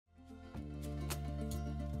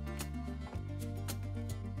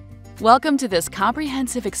Welcome to this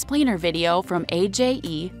comprehensive explainer video from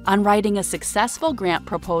AJE on writing a successful grant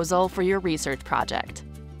proposal for your research project.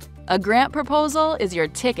 A grant proposal is your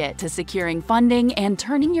ticket to securing funding and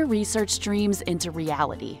turning your research dreams into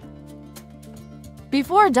reality.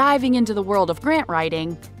 Before diving into the world of grant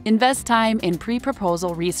writing, invest time in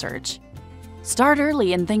pre-proposal research. Start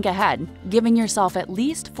early and think ahead, giving yourself at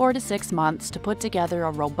least 4 to 6 months to put together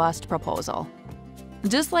a robust proposal.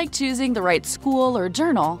 Just like choosing the right school or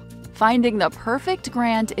journal, finding the perfect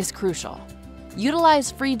grant is crucial.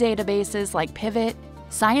 Utilize free databases like Pivot,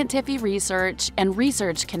 Scientific Research, and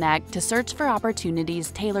Research Connect to search for opportunities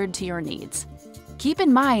tailored to your needs. Keep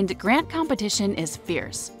in mind, grant competition is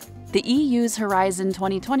fierce. The EU's Horizon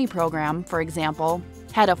 2020 program, for example,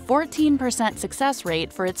 had a 14% success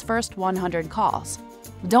rate for its first 100 calls.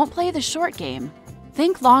 Don't play the short game.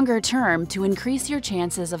 Think longer term to increase your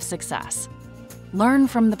chances of success. Learn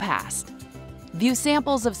from the past. View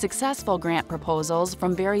samples of successful grant proposals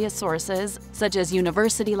from various sources, such as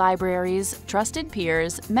university libraries, trusted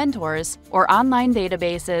peers, mentors, or online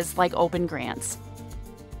databases like Open Grants.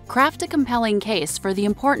 Craft a compelling case for the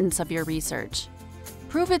importance of your research.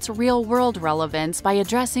 Prove its real-world relevance by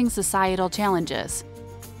addressing societal challenges.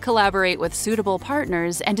 Collaborate with suitable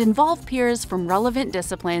partners and involve peers from relevant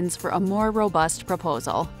disciplines for a more robust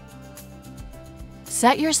proposal.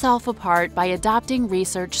 Set yourself apart by adopting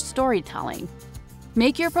research storytelling.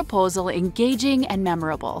 Make your proposal engaging and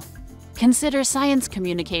memorable. Consider science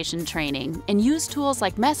communication training and use tools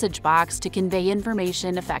like MessageBox to convey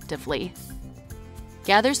information effectively.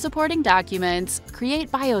 Gather supporting documents, create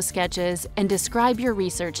biosketches, and describe your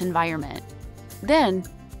research environment. Then,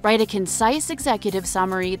 write a concise executive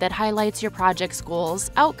summary that highlights your project's goals,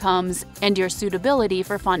 outcomes, and your suitability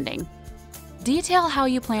for funding. Detail how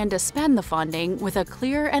you plan to spend the funding with a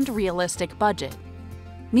clear and realistic budget.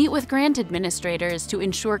 Meet with grant administrators to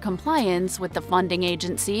ensure compliance with the funding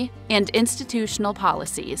agency and institutional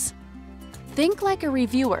policies. Think like a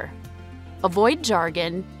reviewer. Avoid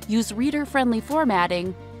jargon, use reader-friendly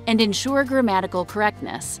formatting, and ensure grammatical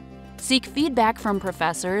correctness. Seek feedback from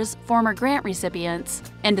professors, former grant recipients,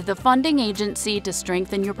 and the funding agency to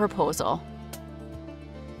strengthen your proposal.